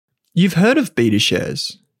You've heard of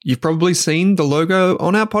BetaShares. You've probably seen the logo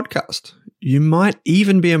on our podcast. You might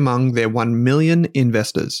even be among their 1 million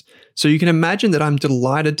investors. So you can imagine that I'm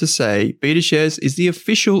delighted to say BetaShares is the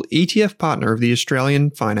official ETF partner of the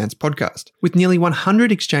Australian Finance Podcast. With nearly 100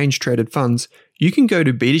 exchange-traded funds, you can go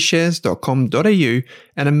to betashares.com.au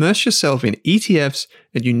and immerse yourself in ETFs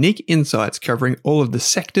and unique insights covering all of the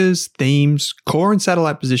sectors, themes, core and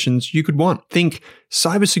satellite positions you could want. Think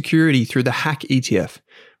cybersecurity through the Hack ETF,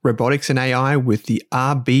 robotics and AI with the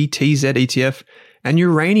RBTZ ETF, and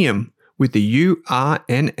uranium with the URNM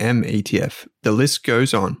ETF. The list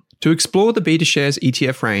goes on. To explore the BetaShares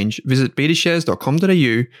ETF range, visit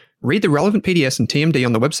betashares.com.au, read the relevant PDS and TMD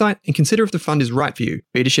on the website, and consider if the fund is right for you.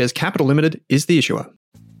 BetaShares Capital Limited is the issuer.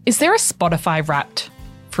 Is there a Spotify Wrapped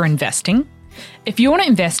for investing? If you want to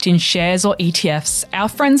invest in shares or ETFs, our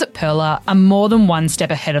friends at Pearler are more than one step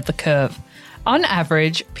ahead of the curve. On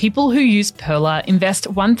average, people who use Pearler invest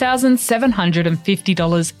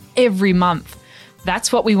 $1,750 every month.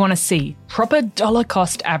 That's what we want to see, proper dollar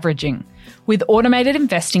cost averaging. With automated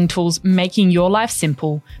investing tools making your life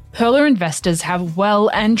simple, Pearler investors have well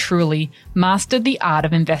and truly mastered the art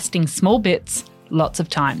of investing small bits, lots of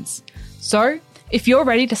times. So, if you're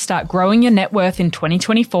ready to start growing your net worth in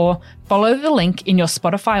 2024, follow the link in your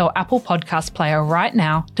Spotify or Apple podcast player right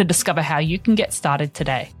now to discover how you can get started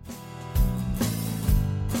today.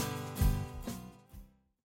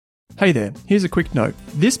 Hey there, here's a quick note.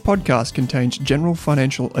 This podcast contains general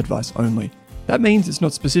financial advice only. That means it's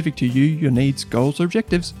not specific to you, your needs, goals, or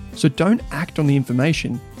objectives, so don't act on the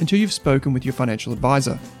information until you've spoken with your financial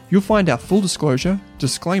advisor. You'll find our full disclosure,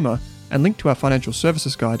 disclaimer, and link to our financial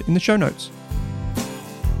services guide in the show notes.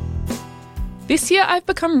 This year, I've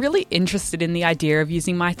become really interested in the idea of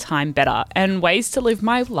using my time better and ways to live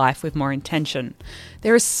my life with more intention.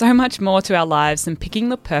 There is so much more to our lives than picking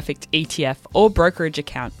the perfect ETF or brokerage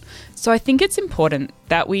account, so I think it's important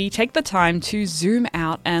that we take the time to zoom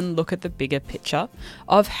out and look at the bigger picture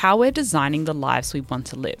of how we're designing the lives we want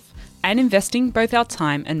to live and investing both our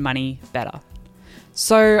time and money better.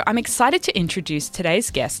 So I'm excited to introduce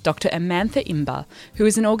today's guest, Dr. Amantha Imber, who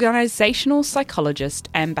is an organisational psychologist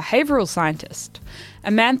and behavioural scientist.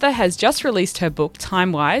 Amantha has just released her book,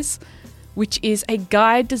 Timewise, which is a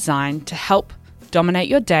guide designed to help dominate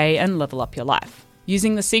your day and level up your life,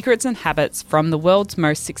 using the secrets and habits from the world's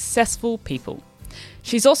most successful people.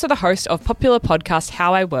 She's also the host of popular podcast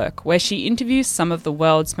How I Work, where she interviews some of the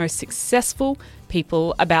world's most successful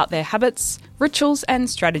people about their habits, rituals, and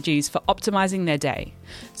strategies for optimizing their day.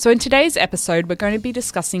 So in today's episode, we're going to be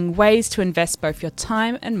discussing ways to invest both your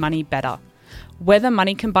time and money better, whether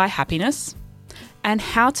money can buy happiness, and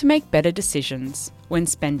how to make better decisions when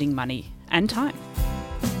spending money and time.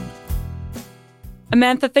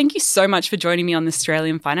 Amantha, thank you so much for joining me on the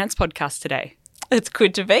Australian Finance Podcast today. It's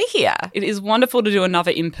good to be here. It is wonderful to do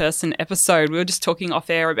another in-person episode. We were just talking off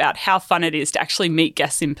air about how fun it is to actually meet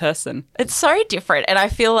guests in person. It's so different. And I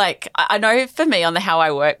feel like, I know for me on the How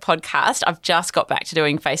I Work podcast, I've just got back to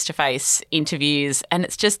doing face-to-face interviews, and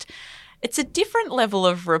it's a different level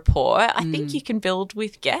of rapport I think you can build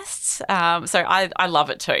with guests. So I love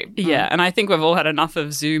it too. Yeah, and I think we've all had enough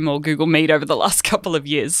of Zoom or Google Meet over the last couple of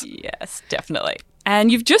years. Yes, definitely.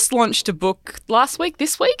 And you've just launched a book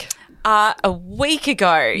this week? A week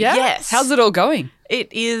ago, yeah? Yes. How's it all going?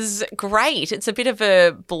 It is great. It's a bit of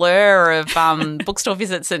a blur of bookstore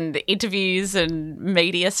visits and interviews and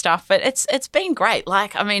media stuff, but it's been great.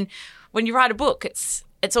 Like, I mean, when you write a book, it's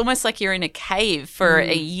almost like you're in a cave for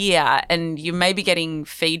a year, and you may be getting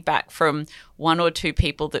feedback from one or two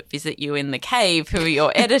people that visit you in the cave who are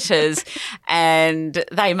your editors, and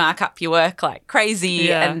they mark up your work like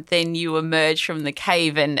crazy, and then you emerge from the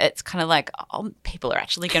cave and it's kind of like, oh, people are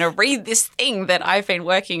actually going to read this thing that I've been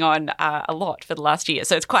working on a lot for the last year.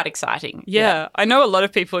 So it's quite exciting. Yeah. I know a lot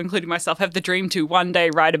of people, including myself, have the dream to one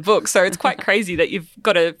day write a book. So it's quite crazy that you've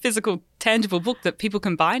got a physical, tangible book that people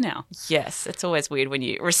can buy now. Yes. It's always weird when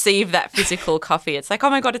you receive that physical copy. It's like,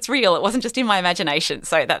 oh my God, it's real. It wasn't just in my imagination.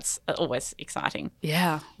 So that's always exciting.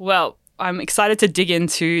 Yeah. Well, I'm excited to dig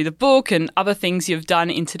into the book and other things you've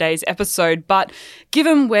done in today's episode. But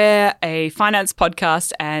given we're a finance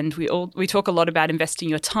podcast and we talk a lot about investing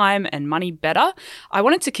your time and money better, I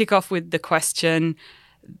wanted to kick off with the question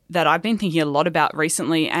that I've been thinking a lot about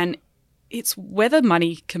recently, and it's whether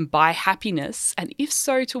money can buy happiness, and if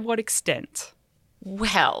so, to what extent?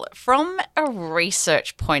 Well, from a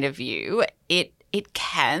research point of view, it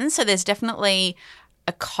can. So there's definitely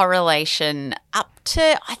a correlation up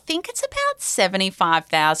to, I think it's about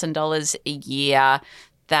 $75,000 a year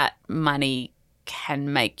that money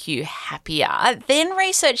can make you happier. Then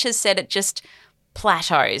research has said it just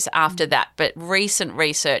plateaus after that. But recent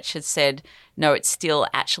research has said, no, it still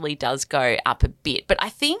actually does go up a bit. But I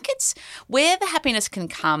think it's where the happiness can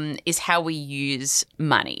come is how we use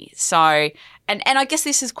money. So, and I guess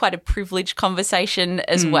this is quite a privileged conversation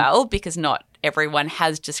as well, because not everyone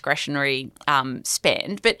has discretionary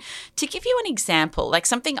spend. But to give you an example, like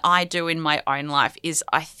something I do in my own life is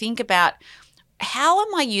I think about how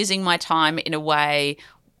am I using my time in a way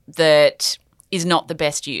that is not the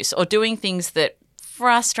best use, or doing things that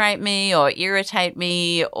frustrate me or irritate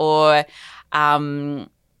me, or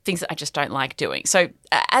things that I just don't like doing. So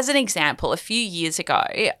as an example, a few years ago,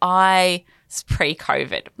 it's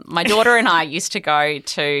pre-COVID, my daughter and I used to go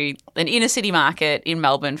to an inner city market in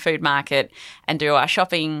Melbourne, food market, and do our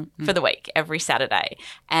shopping for the week every Saturday.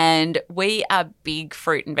 And we are big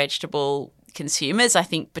fruit and vegetable consumers. I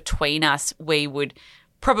think between us, we would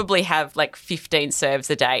probably have like 15 serves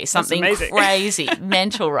a day, something crazy,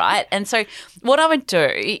 mental, right? And so what I would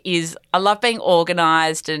do is I love being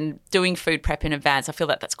organised and doing food prep in advance. I feel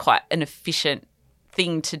that that's quite an efficient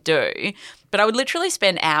thing to do. But I would literally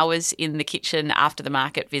spend hours in the kitchen after the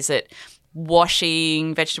market visit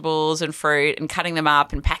washing vegetables and fruit and cutting them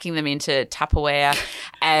up and packing them into Tupperware.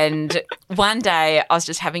 And one day I was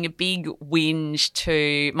just having a big whinge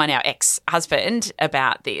to my now ex-husband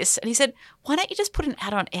about this. And he said, why don't you just put an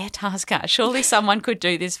ad on Airtasker? Surely someone could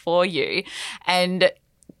do this for you. And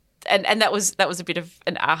that was a bit of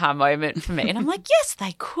an aha moment for me. And I'm like, yes,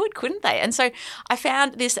 they could, couldn't they? And so I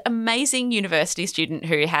found this amazing university student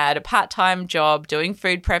who had a part-time job doing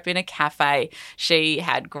food prep in a cafe. She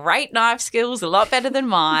had great knife skills, a lot better than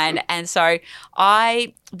mine. And so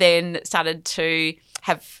I then started to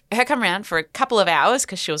have her come around for a couple of hours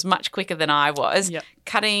because she was much quicker than I was,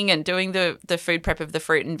 cutting and doing the food prep of the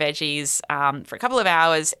fruit and veggies for a couple of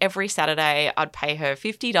hours every Saturday. I'd pay her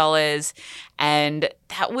 $50, and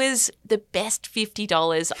that was the best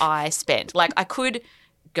 $50 I spent. Like I could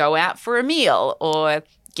go out for a meal or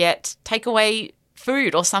get takeaway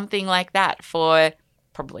food or something like that for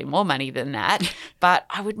probably more money than that, but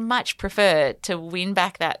I would much prefer to win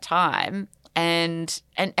back that time and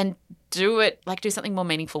do something more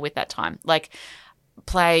meaningful with that time, like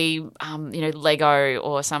play, Lego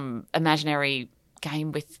or some imaginary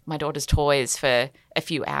game with my daughter's toys for a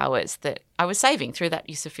few hours that I was saving through that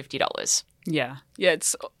use of $50. Yeah.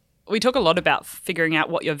 We talk a lot about figuring out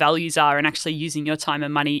what your values are and actually using your time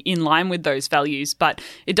and money in line with those values, but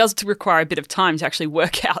it does require a bit of time to actually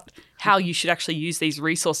work out how you should actually use these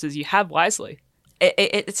resources you have wisely.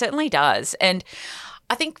 It certainly does. And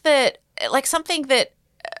I think that something that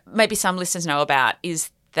maybe some listeners know about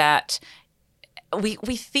is that we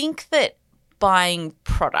think that buying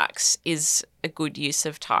products is a good use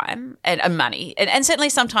of time and money, and certainly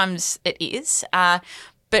sometimes it is.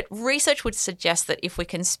 But research would suggest that if we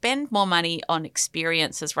can spend more money on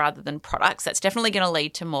experiences rather than products, that's definitely going to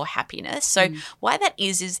lead to more happiness. So why that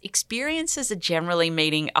is experiences are generally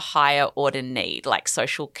meeting a higher order need, like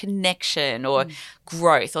social connection or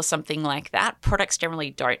growth or something like that. Products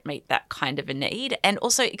generally don't meet that kind of a need. And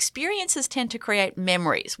also experiences tend to create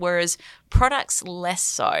memories, whereas products less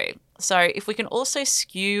so. So if we can also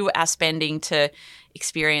skew our spending to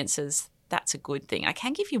experiences, that's a good thing. I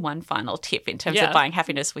can give you one final tip in terms of buying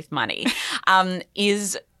happiness with money,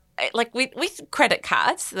 is like with credit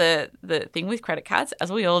cards. The thing with credit cards, as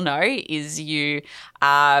we all know, is you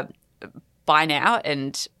buy now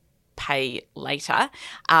and pay later.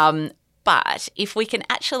 But if we can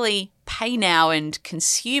actually pay now and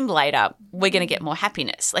consume later, we're going to get more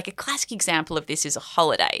happiness. Like a classic example of this is a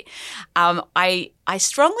holiday. I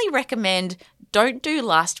strongly recommend don't do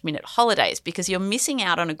last minute holidays because you're missing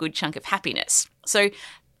out on a good chunk of happiness. So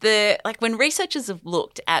when researchers have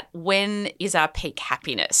looked at when is our peak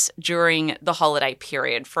happiness during the holiday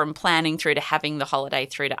period, from planning through to having the holiday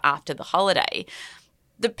through to after the holiday,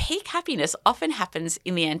 the peak happiness often happens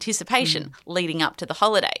in the anticipation leading up to the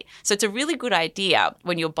holiday. So it's a really good idea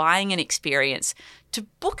when you're buying an experience to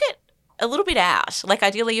book it a little bit out, like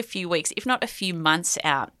ideally a few weeks, if not a few months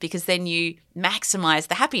out, because then you maximize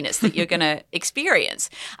the happiness that you're going to experience.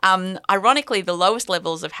 Ironically, the lowest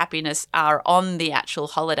levels of happiness are on the actual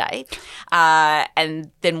holiday,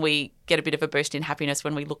 and then we get a bit of a boost in happiness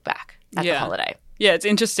when we look back at the holiday. Yeah, it's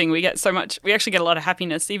interesting. We actually get a lot of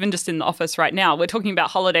happiness, even just in the office right now. We're talking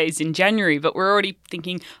about holidays in January, but we're already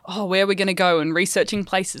thinking, where are we going to go, and researching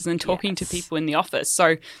places and talking to people in the office.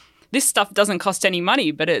 So this stuff doesn't cost any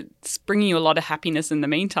money, but it's bringing you a lot of happiness in the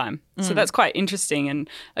meantime. So that's quite interesting, and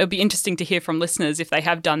it'll be interesting to hear from listeners if they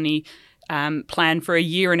have done the plan for a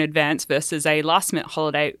year in advance versus a last-minute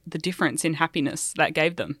holiday, the difference in happiness that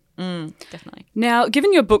gave them. Definitely. Now,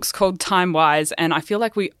 given your book's called Time Wise, and I feel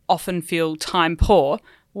like we often feel time poor,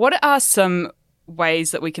 what are some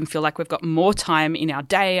ways that we can feel like we've got more time in our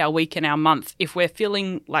day, our week, and our month if we're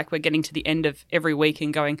feeling like we're getting to the end of every week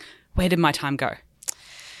and going, where did my time go?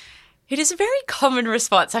 It is a very common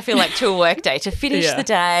response, I feel like, to a work day, to finish the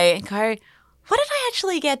day and go, what did I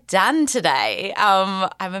actually get done today?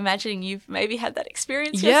 I'm imagining you've maybe had that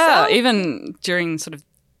experience yourself. Yeah, even during sort of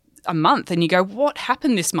a month and you go, what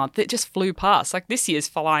happened this month? It just flew past. Like this year's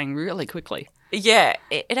flying really quickly. Yeah,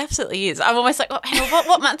 it absolutely is. I'm almost like, hang on,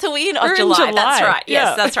 what month are we in? We're July. in July. That's right. Yes,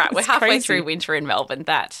 Yeah. that's right. We're It's halfway crazy. through winter in Melbourne.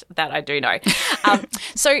 That I do know.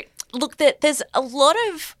 So look, there's a lot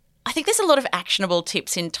of actionable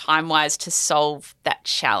tips in Time Wise to solve that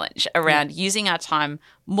challenge around using our time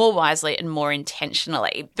more wisely and more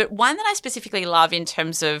intentionally. But one that I specifically love in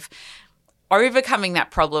terms of overcoming that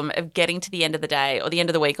problem of getting to the end of the day or the end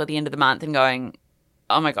of the week or the end of the month and going,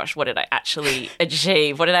 oh my gosh, what did I actually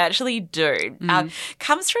achieve? What did I actually do?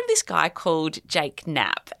 Comes from this guy called Jake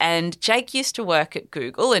Knapp. And Jake used to work at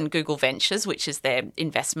Google and Google Ventures, which is their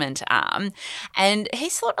investment arm. And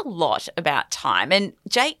he's thought a lot about time. And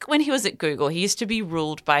Jake, when he was at Google, he used to be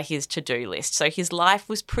ruled by his to-do list. So his life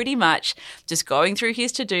was pretty much just going through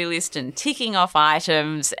his to-do list and ticking off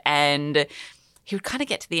items. And he would kind of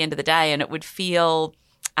get to the end of the day and it would feel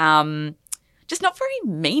just not very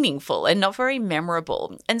meaningful and not very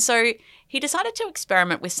memorable. And so he decided to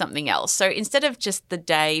experiment with something else. So instead of just the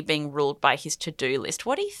day being ruled by his to-do list,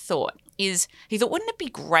 what he thought, wouldn't it be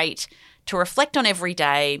great to reflect on every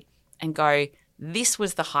day and go, this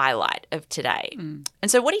was the highlight of today. And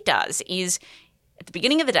so what he does is at the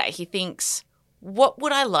beginning of the day, he thinks, what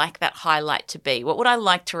would I like that highlight to be? What would I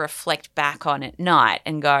like to reflect back on at night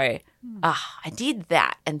and go, I did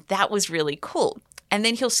that and that was really cool. And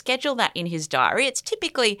then he'll schedule that in his diary. It's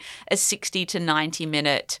typically a 60 to 90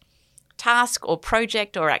 minute task or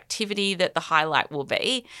project or activity that the highlight will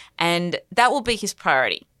be. And that will be his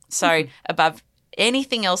priority. So above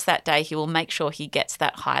anything else that day, he will make sure he gets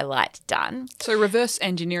that highlight done. So reverse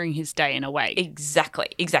engineering his day in a way.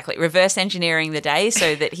 Exactly. Reverse engineering the day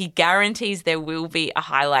so that he guarantees there will be a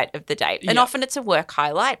highlight of the day. And often it's a work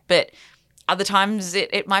highlight, but other times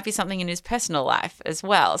it might be something in his personal life as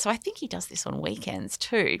well. So I think he does this on weekends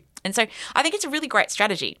too. And so I think it's a really great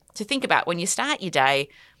strategy to think about when you start your day,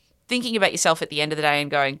 thinking about yourself at the end of the day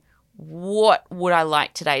and going, what would I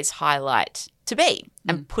like today's highlight to be?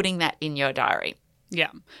 And putting that in your diary. Yeah.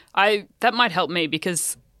 That might help me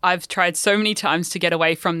because I've tried so many times to get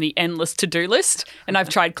away from the endless to-do list, and I've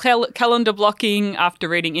tried calendar blocking after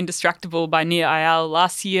reading Indistractable by Nir Eyal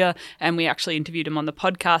last year, and we actually interviewed him on the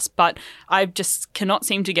podcast, but I just cannot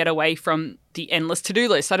seem to get away from the endless to-do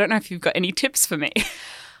list. I don't know if you've got any tips for me.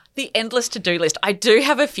 The endless to-do list. I do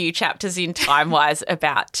have a few chapters in Time Wise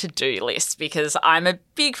about to-do lists because I'm a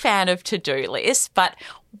big fan of to-do lists, but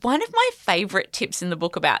one of my favourite tips in the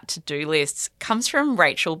book about to-do lists comes from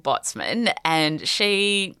Rachel Botsman, and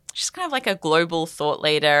she's kind of like a global thought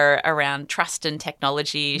leader around trust and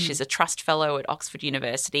technology. She's a trust fellow at Oxford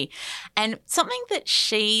University. And something that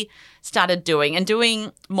she started doing and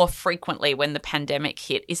doing more frequently when the pandemic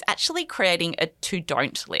hit is actually creating a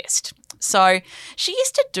to-don't list. So she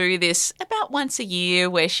used to do this about once a year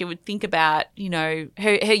where she would think about,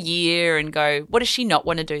 her year and go, what does she not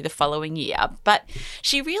want to do the following year? But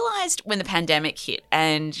she realised when the pandemic hit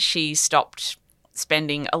and she stopped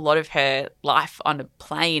spending a lot of her life on a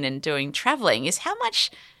plane and doing travelling is how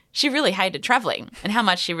much she really hated travelling and how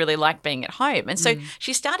much she really liked being at home. And so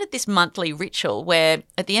she started this monthly ritual where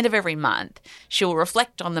at the end of every month, she'll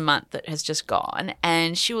reflect on the month that has just gone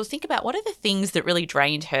and she will think about what are the things that really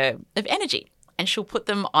drained her of energy, and she'll put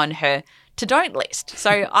them on her to-don't list.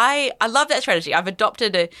 So I love that strategy. I've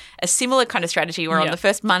adopted a similar kind of strategy where on the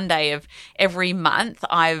first Monday of every month,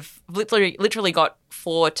 I've literally got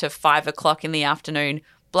 4 to 5 o'clock in the afternoon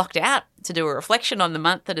blocked out to do a reflection on the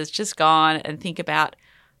month that has just gone and think about,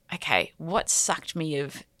 okay, what sucked me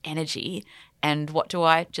of energy and what do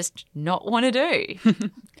I just not want to do?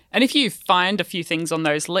 And if you find a few things on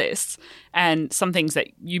those lists and some things that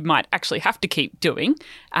you might actually have to keep doing,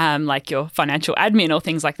 like your financial admin or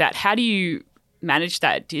things like that, how do you manage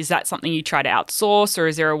that? Is that something you try to outsource, or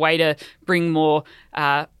is there a way to bring more,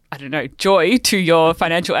 joy to your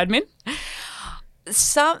financial admin?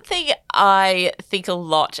 Something I think a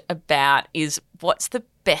lot about is what's the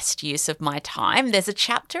best use of my time. There's a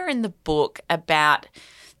chapter in the book about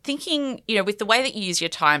thinking, with the way that you use your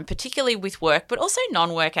time, particularly with work, but also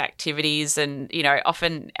non-work activities, and,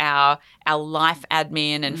 often our life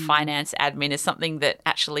admin and finance admin is something that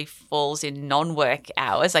actually falls in non-work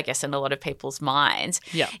hours, I guess, in a lot of people's minds,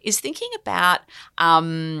 is thinking about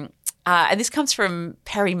and this comes from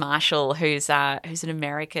Perry Marshall, who's an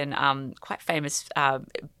American, quite famous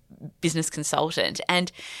business consultant.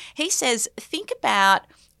 And he says, think about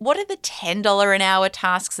what are the $10 an hour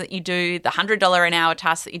tasks that you do, the $100 an hour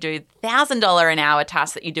tasks that you do, $1,000 an hour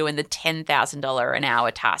tasks that you do, and the $10,000 an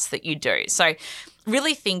hour tasks that you do. So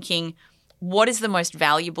really thinking, what is the most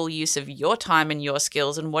valuable use of your time and your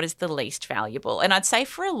skills, and what is the least valuable? And I'd say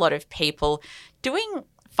for a lot of people, doing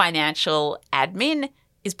financial admin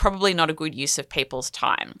is probably not a good use of people's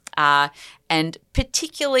time. And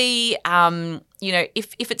particularly,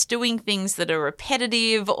 if it's doing things that are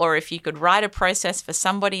repetitive, or if you could write a process for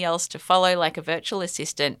somebody else to follow, like a virtual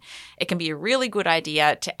assistant, it can be a really good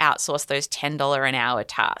idea to outsource those $10 an hour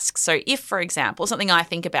tasks. So if, for example, something I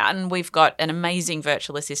think about, and we've got an amazing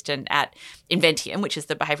virtual assistant at Inventium, which is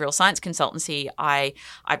the behavioural science consultancy I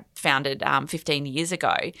founded 15 years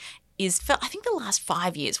ago, is for, I think, the last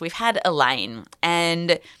 5 years, we've had Elaine.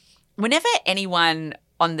 And whenever anyone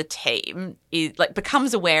on the team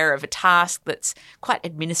becomes aware of a task that's quite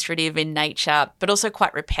administrative in nature, but also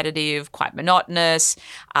quite repetitive, quite monotonous,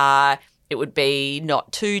 it would be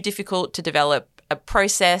not too difficult to develop a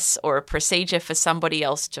process or a procedure for somebody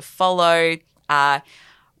else to follow.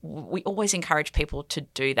 We always encourage people to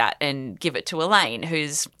do that and give it to Elaine,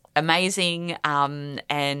 who's amazing,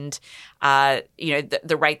 and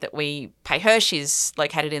the rate that we pay her, she's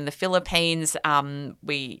located in the Philippines.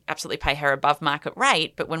 We absolutely pay her above market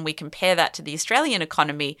rate, but when we compare that to the Australian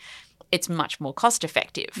economy, it's much more cost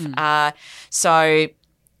effective. So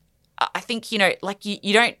I think, you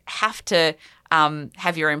don't have to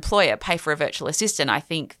have your employer pay for a virtual assistant. I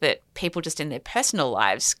think that people just in their personal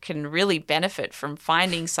lives can really benefit from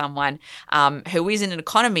finding someone who is in an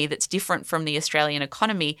economy that's different from the Australian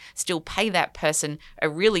economy, still pay that person a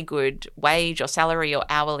really good wage or salary or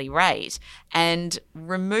hourly rate, and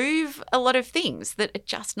remove a lot of things that are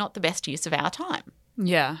just not the best use of our time.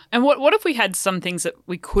 Yeah. And what if we had some things that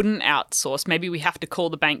we couldn't outsource? Maybe we have to call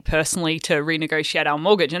the bank personally to renegotiate our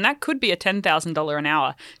mortgage, and that could be a $10,000 an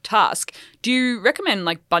hour task. Do you recommend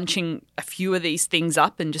bunching a few of these things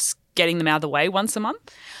up and just getting them out of the way once a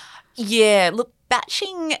month? Yeah, look,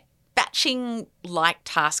 batching like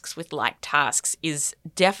tasks with like tasks is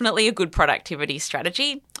definitely a good productivity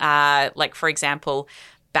strategy. For example,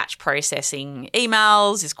 batch processing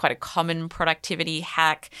emails is quite a common productivity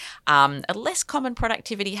hack. A less common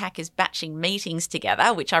productivity hack is batching meetings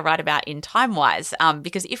together, which I write about in TimeWise,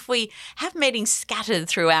 because if we have meetings scattered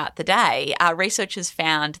throughout the day, our researchers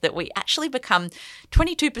found that we actually become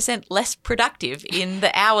 22% less productive in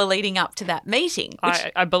the hour leading up to that meeting.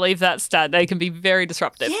 I believe that stat. They can be very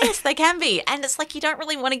disruptive. Yes, they can be. And it's you don't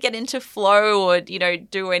really want to get into flow or,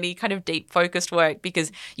 do any kind of deep focused work,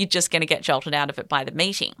 because you're just going to get jolted out of it by the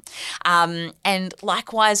meeting. And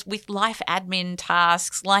likewise with life admin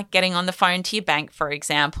tasks, like getting on the phone to your bank, for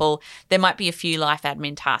example, there might be a few life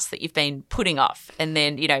admin tasks that you've been putting off, and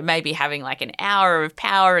then, maybe having an hour of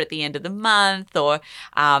power at the end of the month, or,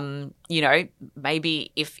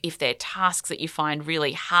 maybe if they're tasks that you find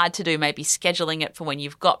really hard to do, maybe scheduling it for when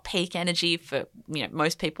you've got peak energy. For,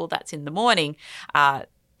 most people that's in the morning, that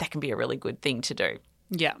can be a really good thing to do.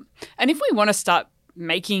 Yeah. And if we want to start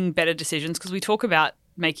making better decisions, because we talk about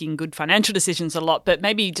making good financial decisions a lot, but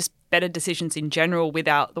maybe just better decisions in general with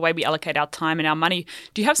the way we allocate our time and our money,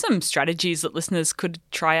 do you have some strategies that listeners could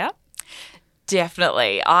try out?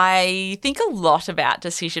 Definitely. I think a lot about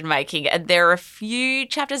decision making, and there are a few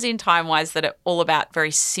chapters in TimeWise that are all about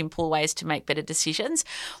very simple ways to make better decisions.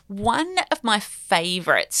 One of my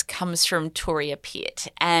favourites comes from Toria Pitt,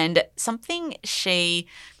 and something she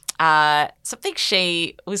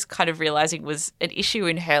was kind of realizing was an issue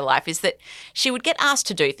in her life is that she would get asked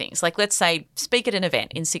to do things like, let's say, speak at an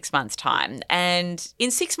event in 6 months' time. And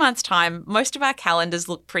in 6 months' time, most of our calendars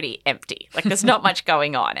look pretty empty. There's not much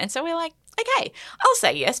going on. And so we're like, okay, I'll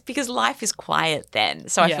say yes, because life is quiet then.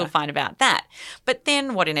 So I feel fine about that. But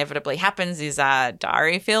then what inevitably happens is our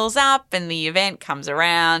diary fills up and the event comes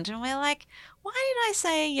around and we're like, why did I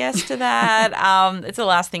say yes to that? It's the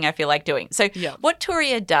last thing I feel like doing. So what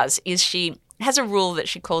Toria does is she has a rule that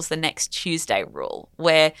she calls the next Tuesday rule,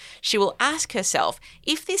 where she will ask herself,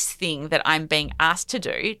 if this thing that I'm being asked to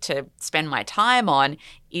do, to spend my time on,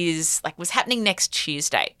 was happening next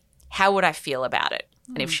Tuesday, how would I feel about it?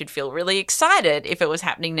 And if she'd feel really excited if it was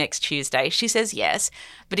happening next Tuesday, she says yes.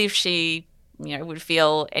 But if she would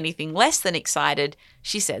feel anything less than excited,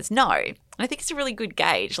 she says no. And I think it's a really good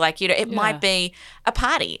gauge. Like, it might be a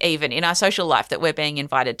party even in our social life that we're being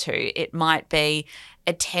invited to. It might be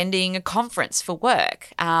attending a conference for work.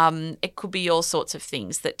 It could be all sorts of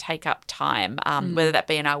things that take up time, whether that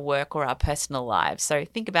be in our work or our personal lives. So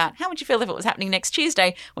think about how would you feel if it was happening next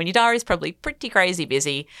Tuesday when your diary is probably pretty crazy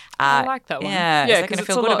busy. I like that one. Yeah, is that going to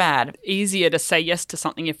feel good or bad? Easier to say yes to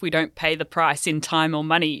something if we don't pay the price in time or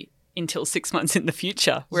money until 6 months in the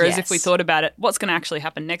future. Whereas if we thought about it, what's going to actually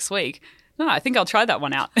happen next week? No, I think I'll try that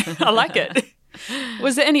one out. I like it.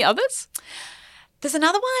 Was there any others? There's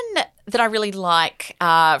another one that I really like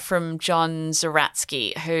from John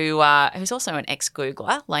Zeratsky, who's also an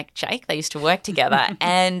ex-Googler like Jake. They used to work together.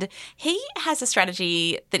 And he has a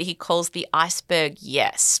strategy that he calls the iceberg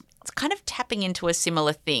yes. It's kind of tapping into a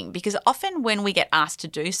similar thing because often when we get asked to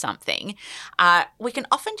do something, we can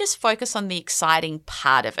often just focus on the exciting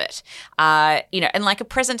part of it. And like a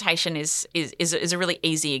presentation is a really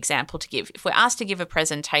easy example to give. If we're asked to give a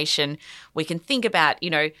presentation, we can think about,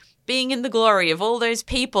 being in the glory of all those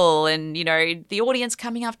people and, the audience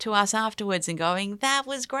coming up to us afterwards and going, that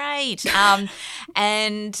was great.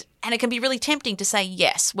 And it can be really tempting to say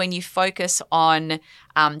yes when you focus on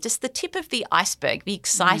just the tip of the iceberg, the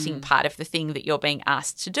exciting part of the thing that you're being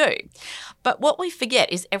asked to do. But what we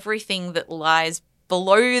forget is everything that lies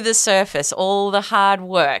below the surface, all the hard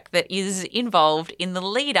work that is involved in the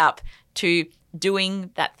lead up to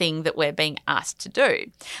doing that thing that we're being asked to do.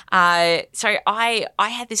 So I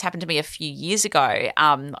had this happen to me a few years ago.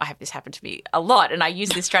 I have this happen to me a lot, and I use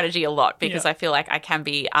this strategy a lot because I feel like I can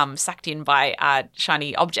be sucked in by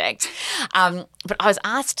shiny objects. But I was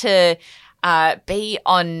asked to be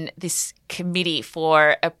on this committee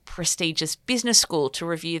for a prestigious business school to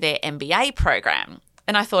review their MBA program.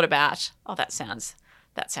 And I thought about, that sounds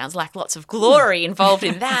like lots of glory involved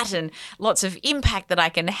in that and lots of impact that I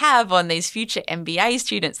can have on these future MBA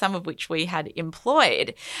students, some of which we had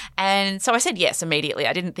employed. And so I said yes immediately.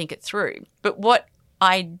 I didn't think it through. But what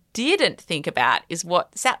I didn't think about is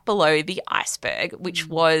what sat below the iceberg, which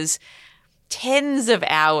was tens of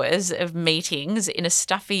hours of meetings in a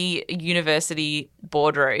stuffy university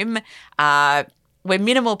boardroom where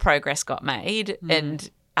minimal progress got made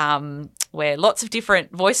and where lots of different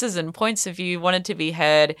voices and points of view wanted to be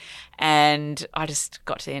heard. And I just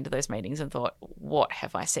got to the end of those meetings and thought, what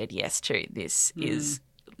have I said yes to? This is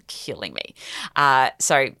killing me.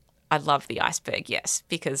 So I love the iceberg, yes,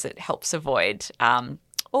 because it helps avoid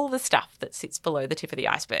all the stuff that sits below the tip of the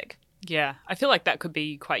iceberg. Yeah, I feel like that could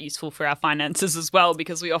be quite useful for our finances as well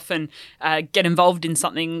because we often get involved in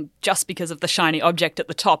something just because of the shiny object at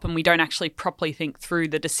the top and we don't actually properly think through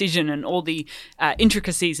the decision and all the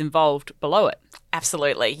intricacies involved below it.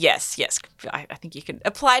 Absolutely. Yes. I think you can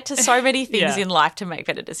apply it to so many things in life to make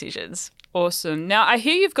better decisions. Awesome. Now, I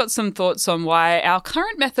hear you've got some thoughts on why our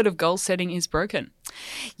current method of goal setting is broken.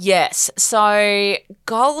 Yes. So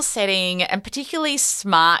goal setting and particularly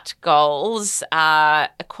SMART goals are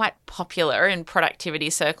quite popular in productivity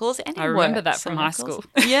circles and in I remember work that from high circles.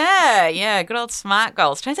 school. Yeah. Good old SMART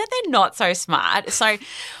goals. Turns out they're not so smart. So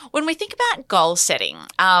when we think about goal setting,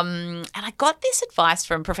 and I got this advice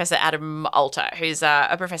from Professor Adam Alter, who's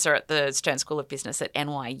a professor at the Stern School of Business at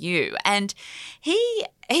NYU, and he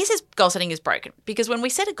says goal setting is broken because when we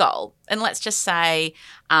set a goal, and let's just say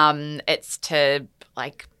it's to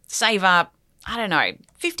save up,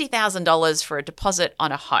 $50,000 for a deposit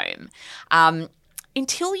on a home.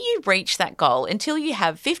 Until you reach that goal, until you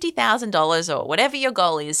have $50,000 or whatever your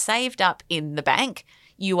goal is saved up in the bank,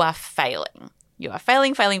 you are failing. You are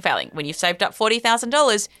failing. When you've saved up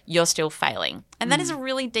 $40,000, you're still failing. And that is a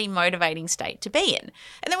really demotivating state to be in.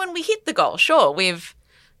 And then when we hit the goal, sure, we've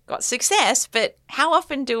got success, but how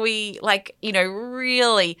often do we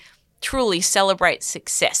really truly celebrate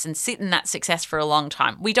success and sit in that success for a long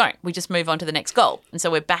time? We don't. We just move on to the next goal. And so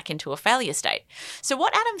we're back into a failure state. So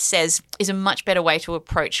what Adam says is a much better way to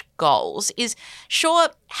approach goals is, sure,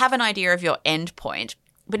 have an idea of your end point,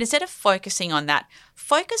 but instead of focusing on that,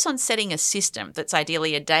 focus on setting a system that's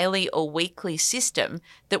ideally a daily or weekly system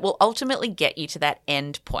that will ultimately get you to that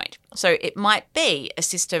end point. So it might be a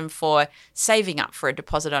system for saving up for a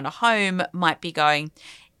deposit on a home, might be going,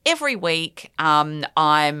 every week I'm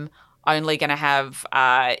only going to have,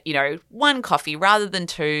 one coffee rather than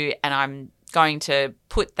two, and I'm going to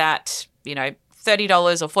put that, $30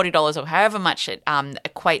 or $40 or however much it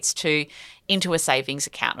equates to into a savings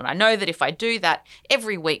account. And I know that if I do that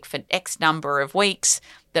every week for X number of weeks,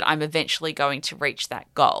 that I'm eventually going to reach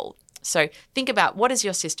that goal. So think about, what is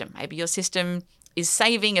your system? Maybe your system is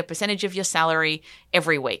saving a percentage of your salary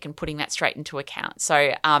every week and putting that straight into account.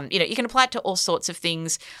 So, you can apply it to all sorts of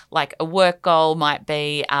things, like a work goal might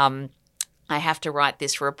be, I have to write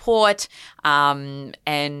this report, and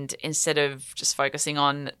instead of just focusing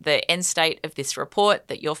on the end state of this report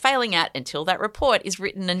that you're failing at until that report is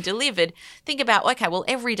written and delivered, think about, okay, well,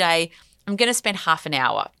 every day I'm going to spend half an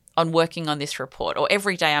hour on working on this report, or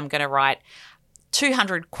every day I'm going to write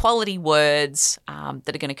 200 quality words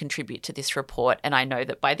that are going to contribute to this report, and I know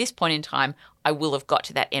that by this point in time, I will have got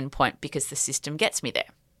to that end point because the system gets me there.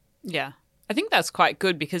 Yeah. I think that's quite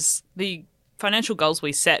good because the financial goals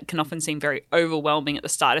we set can often seem very overwhelming at the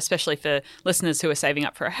start, especially for listeners who are saving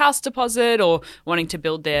up for a house deposit or wanting to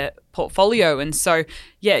build their portfolio. And so,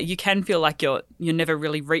 yeah, you can feel like you're never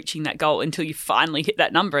really reaching that goal until you finally hit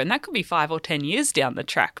that number. And that could be 5 or 10 years down the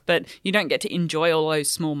track, but you don't get to enjoy all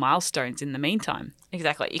those small milestones in the meantime.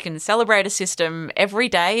 Exactly. You can celebrate a system every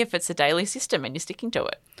day if it's a daily system and you're sticking to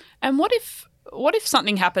it. And what if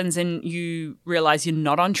something happens and you realize you're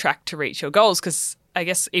not on track to reach your goals? Because I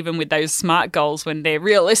guess even with those SMART goals, when they're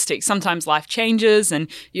realistic, sometimes life changes and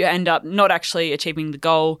you end up not actually achieving the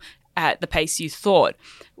goal at the pace you thought.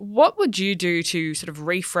 What would you do to sort of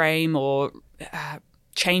reframe or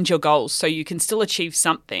change your goals so you can still achieve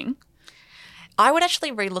something? I would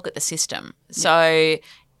actually relook at the system. So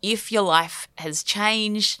if your life has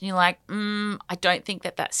changed and you're like, I don't think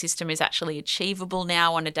that system is actually achievable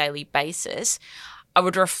now on a daily basis, I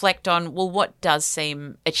would reflect on, well, what does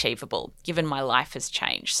seem achievable given my life has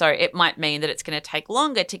changed? So it might mean that it's going to take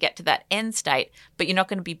longer to get to that end state, but you're not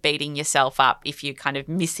going to be beating yourself up if you're kind of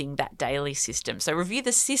missing that daily system. So review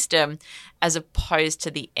the system as opposed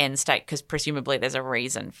to the end state, because presumably there's a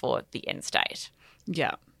reason for the end state.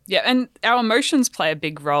 Yeah. Yeah, and our emotions play a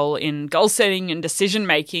big role in goal setting and decision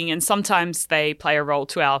making, and sometimes they play a role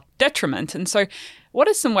to our detriment. And so what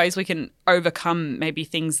are some ways we can overcome maybe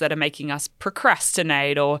things that are making us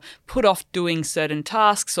procrastinate or put off doing certain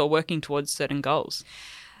tasks or working towards certain goals?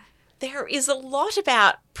 There is a lot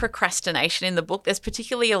about procrastination in the book. There's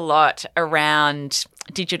particularly a lot around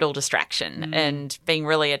digital distraction and being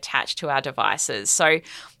really attached to our devices. So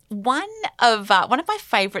one of my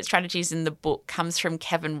favourite strategies in the book comes from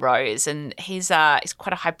Kevin Rose, and he's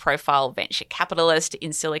quite a high-profile venture capitalist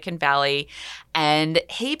in Silicon Valley, and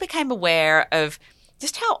he became aware of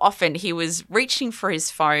just how often he was reaching for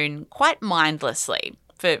his phone quite mindlessly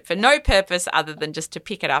for no purpose other than just to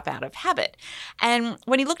pick it up out of habit. And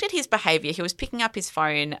when he looked at his behaviour, he was picking up his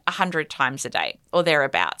phone 100 times a day or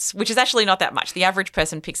thereabouts, which is actually not that much. The average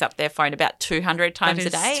person picks up their phone about 200 times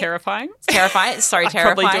a day. That is terrifying. It's terrifying. It's so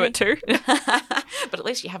terrifying. I'd probably do it too. But at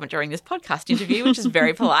least you haven't during this podcast interview, which is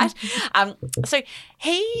very polite. So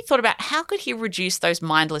he thought about how could he reduce those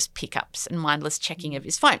mindless pickups and mindless checking of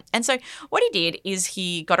his phone. And so what he did is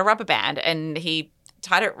he got a rubber band and he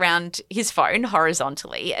tied it around his phone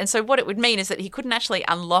horizontally. And so what it would mean is that he couldn't actually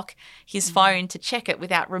unlock his phone to check it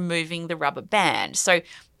without removing the rubber band. So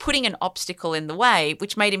putting an obstacle in the way,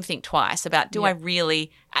 which made him think twice about, do I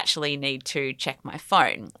really actually need to check my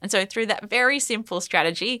phone? And so through that very simple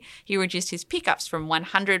strategy, he reduced his pickups from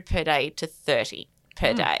 100 per day to 30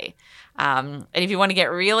 per day. And if you want to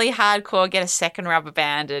get really hardcore, get a second rubber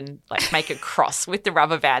band and make a cross with the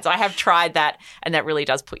rubber bands. I have tried that, and that really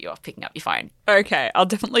does put you off picking up your phone. Okay, I'll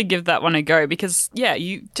definitely give that one a go because,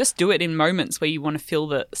 you just do it in moments where you want to feel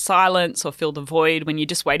the silence or feel the void when you're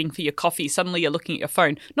just waiting for your coffee. Suddenly you're looking at your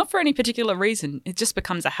phone, not for any particular reason. It just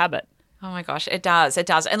becomes a habit. Oh my gosh, it does. It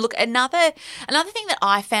does. And look, another thing that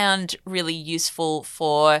I found really useful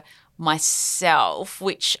for myself,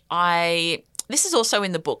 this is also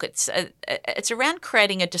in the book. It's around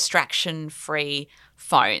creating a distraction-free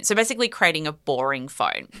phone. So basically creating a boring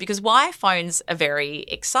phone. Because why phones are very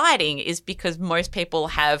exciting is because most people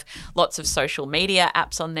have lots of social media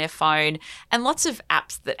apps on their phone and lots of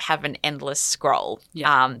apps that have an endless scroll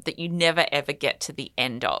that you never ever get to the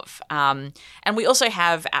end of. And we also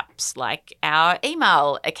have apps like our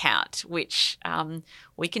email account, which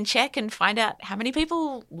we can check and find out how many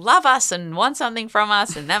people love us and want something from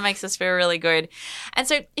us, and that makes us feel really good. And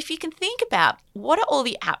so if you can think about what are all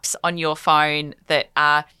the apps on your phone that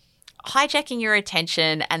are hijacking your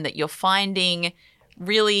attention and that you're finding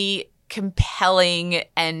really compelling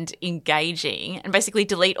and engaging, and basically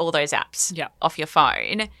delete all those apps off your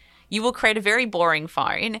phone, you will create a very boring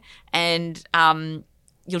phone, and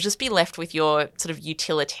you'll just be left with your sort of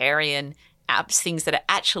utilitarian apps, things that are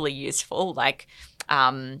actually useful, like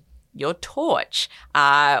your torch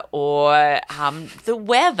or the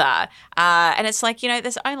weather. And it's like,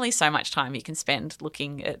 there's only so much time you can spend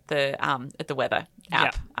looking at the weather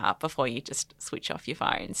app before you just switch off your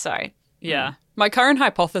phone. So Yeah. My current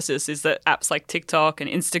hypothesis is that apps like TikTok and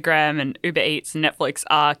Instagram and Uber Eats and Netflix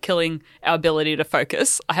are killing our ability to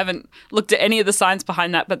focus. I haven't looked at any of the science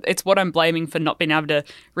behind that, but it's what I'm blaming for not being able to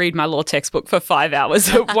read my law textbook for 5 hours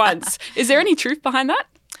at once. Is there any truth behind that?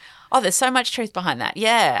 Oh, there's so much truth behind that.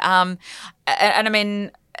 Yeah. And I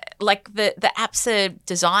mean, like the apps are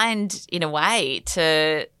designed in a way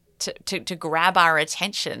to grab our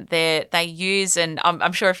attention. They use, and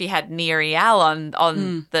I'm sure if you had Nia Eyal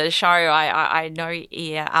on the show, I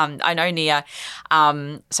know Nia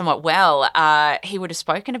somewhat well. He would have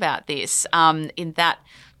spoken about this in that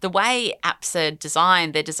the way apps are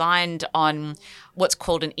designed, they're designed on what's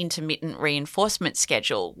called an intermittent reinforcement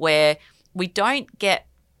schedule, where we don't get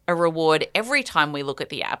a reward every time we look at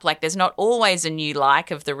the app. Like there's not always a new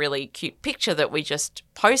like of the really cute picture that we just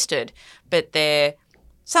posted, but there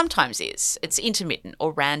sometimes is. It's intermittent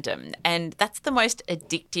or random. And that's the most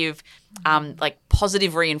addictive, like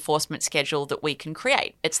positive reinforcement schedule that we can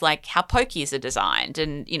create. It's like how pokies are designed.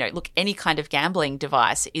 And, you know, look, any kind of gambling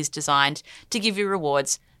device is designed to give you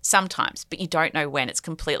rewards sometimes, but you don't know when. It's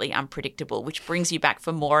completely unpredictable, which brings you back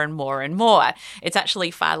for more and more and more. It's actually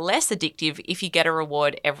far less addictive if you get a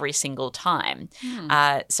reward every single time.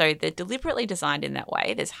 So they're deliberately designed in that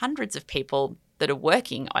way. There's hundreds of people that are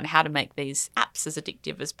working on how to make these apps as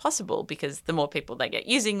addictive as possible, because the more people they get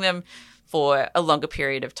using them for a longer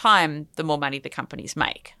period of time, the more money the companies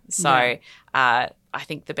make. So I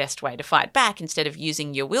think the best way to fight back, instead of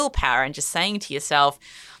using your willpower and just saying to yourself,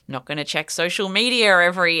 I'm not going to check social media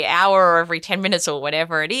every hour or every 10 minutes or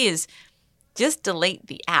whatever it is, just delete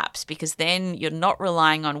the apps, because then you're not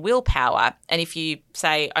relying on willpower. And if you,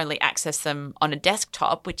 say, only access them on a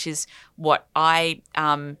desktop, which is what I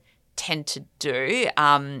tend to do.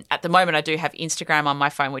 At the moment, I do have Instagram on my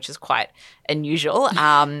phone, which is quite unusual.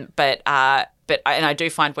 But I do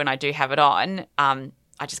find when I do have it on,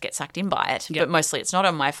 I just get sucked in by it. Yep. But mostly it's not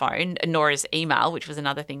on my phone, nor is email, which was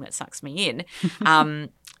another thing that sucks me in.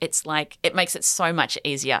 It's like it makes it so much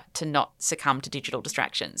easier to not succumb to digital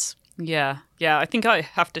distractions. Yeah. I think I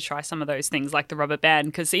have to try some of those things like the rubber band,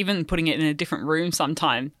 because even putting it in a different room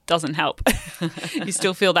sometime doesn't help. You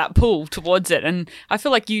still feel that pull towards it. And I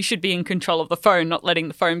feel like you should be in control of the phone, not letting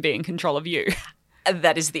the phone be in control of you.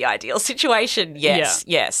 That is the ideal situation. Yes.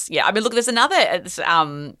 Yeah. I mean, look, there's another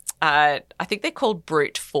I think they're called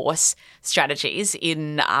brute force strategies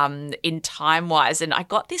in TimeWise. And I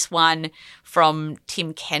got this one from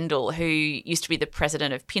Tim Kendall, who used to be the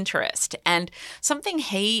president of Pinterest. And something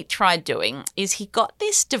he tried doing is he got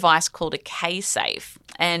this device called a K-Safe.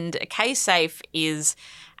 And a K-Safe is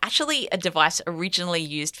actually a device originally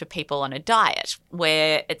used for people on a diet,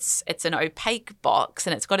 where it's an opaque box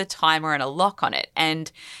and it's got a timer and a lock on it.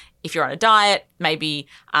 And if you're on a diet, maybe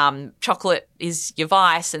chocolate is your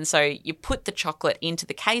vice, and so you put the chocolate into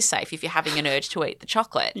the K-Safe if you're having an urge to eat the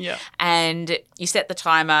chocolate. Yeah. And you set the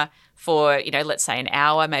timer for, let's say an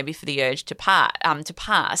hour, maybe for the urge to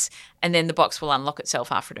pass, and then the box will unlock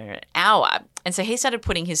itself after an hour. And so he started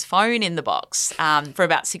putting his phone in the box for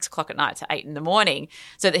about 6 o'clock at night to 8 in the morning,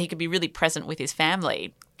 so that he could be really present with his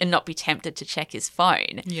family and not be tempted to check his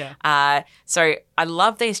phone. Yeah. So I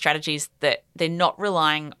love these strategies that they're not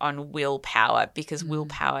relying on willpower, because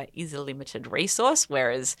willpower is a limited resource,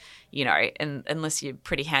 whereas, unless you're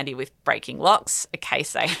pretty handy with breaking locks, a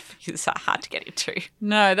K-Safe is hard to get into.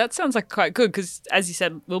 No, that sounds like quite good, because as you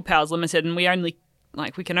said, willpower is limited, and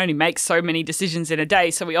we can only make so many decisions in a day.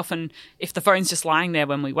 So we often, if the phone's just lying there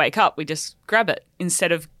when we wake up, we just grab it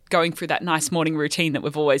instead of going through that nice morning routine that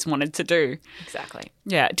we've always wanted to do. Exactly.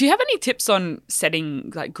 Yeah. Do you have any tips on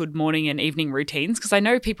setting like good morning and evening routines? Because I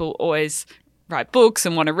know people always write books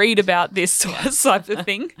and want to read about this type of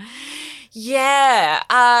thing. Yeah.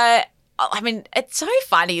 I mean, it's so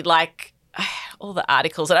funny, like all the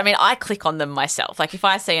articles. I mean, I click on them myself. Like if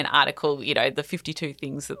I see an article, the 52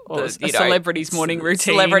 things that a celebrity's morning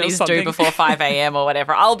routine celebrities do before 5 a.m. or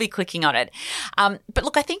whatever, I'll be clicking on it. But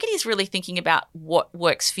look, I think it is really thinking about what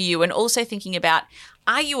works for you, and also thinking about,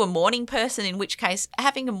 are you a morning person? In which case,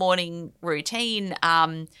 having a morning routine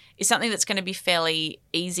is something that's going to be fairly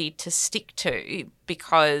easy to stick to,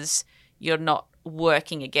 because you're not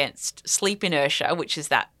working against sleep inertia, which is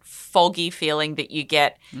that foggy feeling that you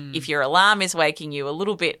get if your alarm is waking you a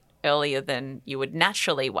little bit earlier than you would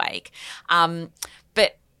naturally wake.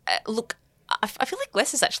 But look, I feel like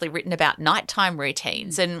Les has actually written about nighttime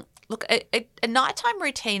routines. And look, a nighttime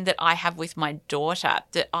routine that I have with my daughter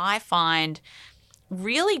that I find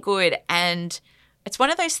really good, and it's one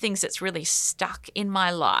of those things that's really stuck in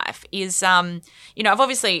my life, is, I've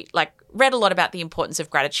obviously like read a lot about the importance of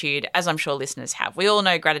gratitude, as I'm sure listeners have. We all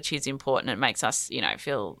know gratitude's important. It makes us,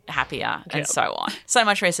 feel happier and so on. So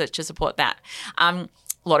much research to support that. A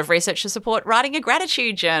lot of research to support writing a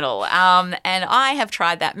gratitude journal. And I have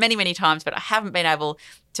tried that many, many times, but I haven't been able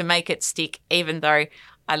to make it stick, even though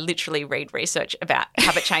I literally read research about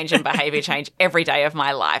habit change and behavior change every day of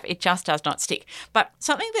my life. It just does not stick. But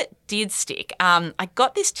something that did stick, I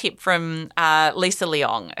got this tip from Lisa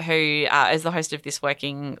Leong, who is the host of This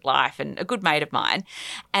Working Life and a good mate of mine.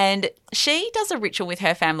 And she does a ritual with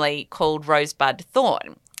her family called Rosebud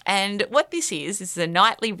Thorn. And what this is a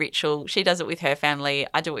nightly ritual. She does it with her family.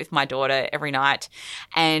 I do it with my daughter every night.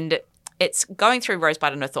 And it's going through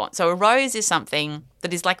rosebud and a thorn. So a rose is something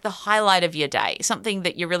that is like the highlight of your day, something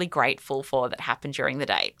that you're really grateful for that happened during the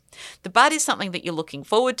day. The bud is something that you're looking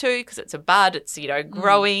forward to because it's a bud. It's,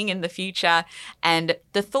 growing in the future. And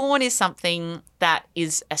the thorn is something that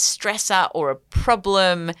is a stressor or a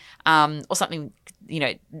problem or something,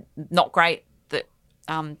 not great that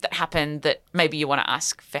happened that maybe you want to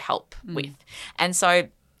ask for help with. And so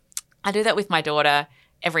I do that with my daughter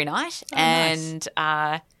every night. And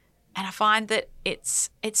I find that it's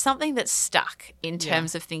something that's stuck in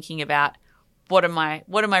terms of thinking about what am I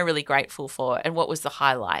really grateful for and what was the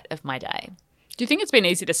highlight of my day. Do you think it's been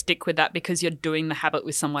easy to stick with that because you're doing the habit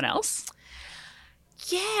with someone else?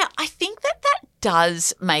 Yeah, I think that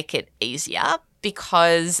does make it easier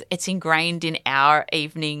because it's ingrained in our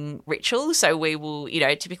evening ritual. So we will,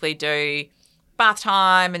 typically do bath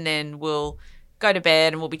time and then we'll go to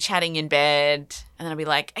bed and we'll be chatting in bed and then I'll be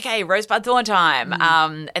like, okay, rosebud thorn time.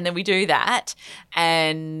 And then we do that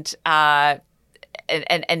and that's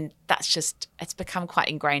just, it's become quite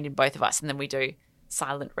ingrained in both of us. And then we do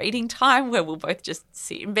silent reading time where we'll both just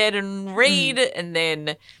sit in bed and read and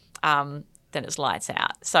then it's lights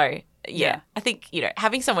out. So I think,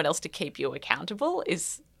 having someone else to keep you accountable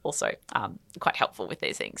is also quite helpful with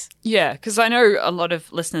these things. Yeah, because I know a lot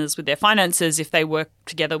of listeners with their finances, if they work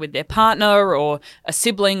together with their partner or a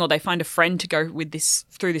sibling or they find a friend to go with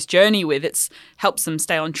through this journey with, it helps them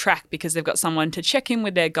stay on track because they've got someone to check in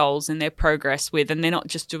with their goals and their progress with and they're not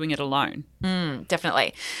just doing it alone.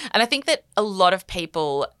 Definitely. And I think that a lot of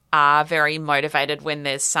people are very motivated when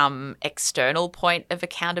there's some external point of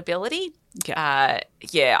accountability. I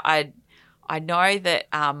know that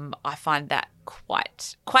I find that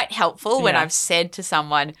quite helpful when I've said to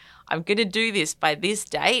someone, I'm going to do this by this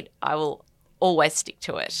date, I will always stick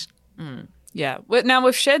to it. Yeah. Now,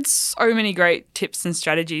 we've shared so many great tips and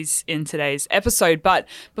strategies in today's episode, but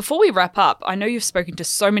before we wrap up, I know you've spoken to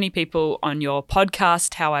so many people on your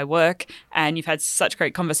podcast, How I Work, and you've had such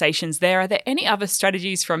great conversations there. Are there any other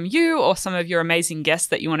strategies from you or some of your amazing guests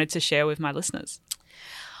that you wanted to share with my listeners?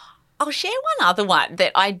 I'll share one other one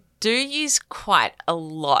that I do use quite a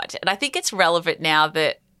lot. And I think it's relevant now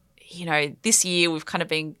that, this year we've kind of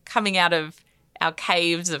been coming out of our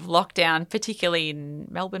caves of lockdown, particularly in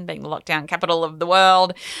Melbourne being the lockdown capital of the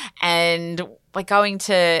world. And we're going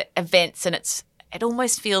to events and it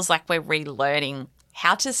almost feels like we're relearning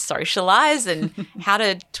how to socialize and how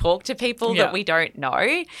to talk to people that we don't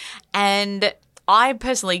know. And I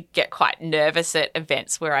personally get quite nervous at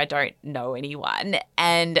events where I don't know anyone.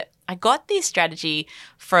 And I got this strategy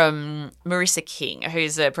from Marissa King,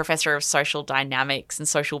 who's a professor of social dynamics and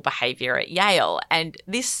social behavior at Yale. And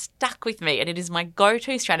this stuck with me, and it is my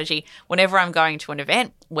go-to strategy whenever I'm going to an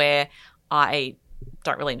event where I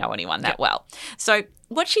don't really know anyone that well. So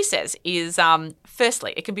what she says is,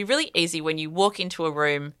 firstly, it can be really easy when you walk into a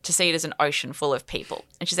room to see it as an ocean full of people.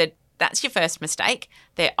 And she said, that's your first mistake.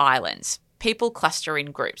 They're islands. People cluster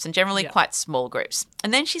in groups and generally quite small groups.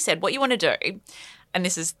 And then she said, what you want to do, and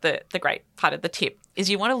this is the great part of the tip, is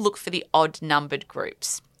you want to look for the odd-numbered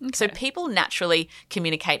groups. Okay. So people naturally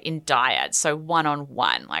communicate in dyads, so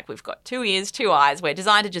one-on-one. Like we've got 2 ears, 2 eyes. We're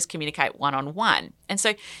designed to just communicate one-on-one. And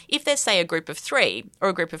so if there's, say, a group of 3 or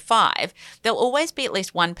a group of 5, there'll always be at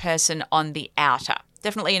least one person on the outer.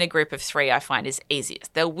 Definitely in a group of 3, I find is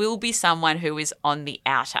easiest. There will be someone who is on the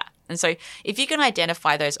outer. And so if you can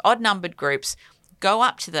identify those odd-numbered groups, go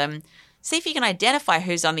up to them, see if you can identify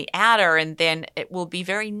who's on the outer, and then it will be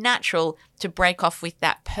very natural to break off with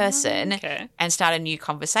that person and start a new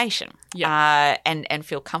conversation and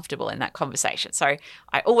feel comfortable in that conversation. So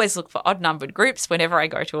I always look for odd-numbered groups whenever I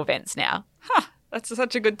go to events now. That's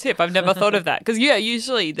such a good tip. I've never thought of that. Because,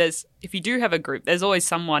 usually if you do have a group, there's always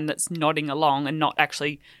someone that's nodding along and not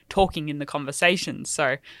actually talking in the conversation.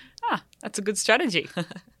 So, that's a good strategy.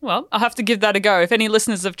 Well, I'll have to give that a go. If any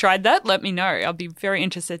listeners have tried that, let me know. I'll be very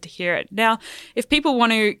interested to hear it. Now, if people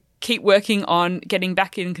want to keep working on getting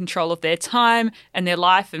back in control of their time and their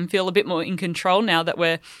life and feel a bit more in control now that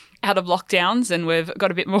we're out of lockdowns and we've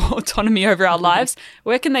got a bit more autonomy over our lives,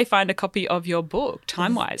 where can they find a copy of your book,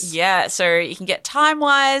 Timewise? Yeah, so you can get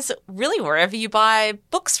Timewise really wherever you buy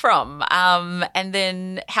books from. And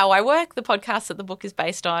then How I Work, the podcast that the book is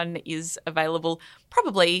based on, is available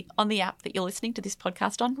probably on the app that you're listening to this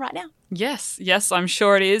podcast on right now. Yes, I'm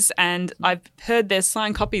sure it is. And I've heard there's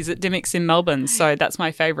signed copies at Dymocks in Melbourne, so that's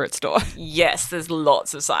my favourite store. Yes, there's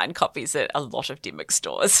lots of signed copies at a lot of Dymocks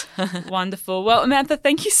stores. Wonderful. Well, Amantha,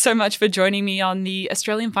 thank you so much for joining me on the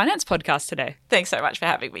Australian Finance Podcast today. Thanks so much for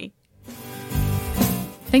having me.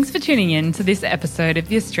 Thanks for tuning in to this episode of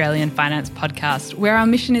the Australian Finance Podcast, where our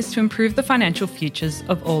mission is to improve the financial futures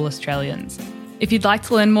of all Australians. If you'd like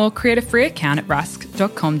to learn more, create a free account at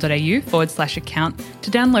rask.com.au/account to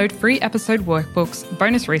download free episode workbooks,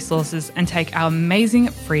 bonus resources, and take our amazing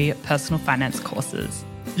free personal finance courses.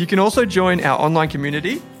 You can also join our online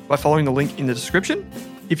community by following the link in the description.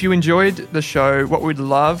 If you enjoyed the show, what we'd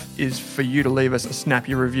love is for you to leave us a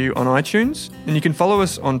snappy review on iTunes. And you can follow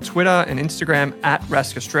us on Twitter and Instagram at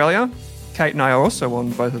Rask Australia. Kate and I are also on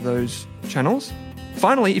both of those channels.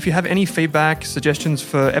 Finally, if you have any feedback, suggestions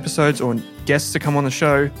for episodes or guests to come on the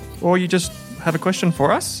show, or you just have a question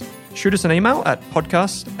for us, shoot us an email at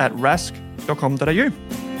podcast@rask.com.au.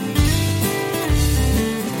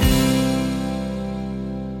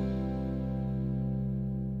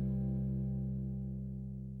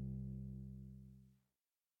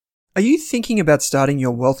 Are you thinking about starting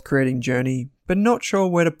your wealth creating journey, but not sure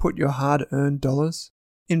where to put your hard-earned dollars?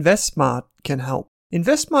 InvestSmart can help.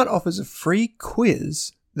 InvestSmart offers a free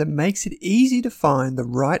quiz that makes it easy to find the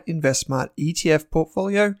right InvestSmart ETF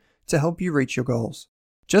portfolio to help you reach your goals.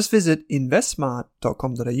 Just visit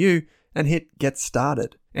investsmart.com.au and hit Get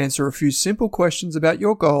Started. Answer a few simple questions about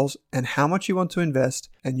your goals and how much you want to invest,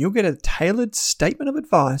 and you'll get a tailored statement of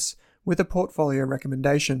advice with a portfolio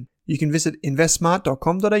recommendation. You can visit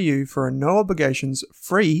investsmart.com.au for a no obligations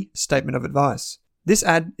free statement of advice. This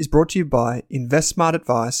ad is brought to you by InvestSmart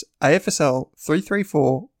Advice, AFSL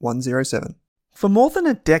 334107. For more than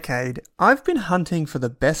a decade, I've been hunting for the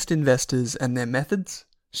best investors and their methods,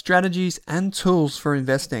 strategies, and tools for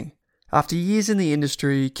investing. After years in the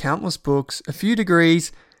industry, countless books, a few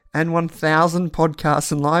degrees, and 1,000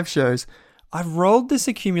 podcasts and live shows, I've rolled this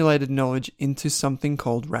accumulated knowledge into something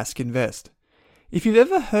called Rask Invest. If you've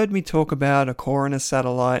ever heard me talk about a core and a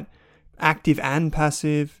satellite, active and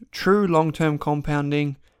passive, true long-term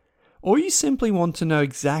compounding, or you simply want to know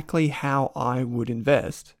exactly how I would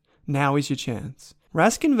invest, now is your chance.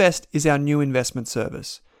 Rask Invest is our new investment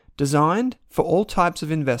service, designed for all types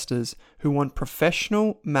of investors who want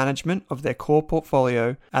professional management of their core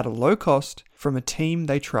portfolio at a low cost from a team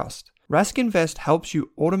they trust. Rask Invest helps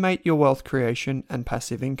you automate your wealth creation and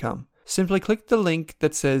passive income. Simply click the link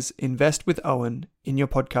that says Invest with Owen in your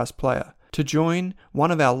podcast player to join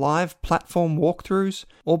one of our live platform walkthroughs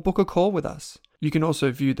or book a call with us. You can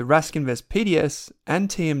also view the Rask Invest PDS and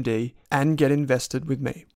TMD and get invested with me.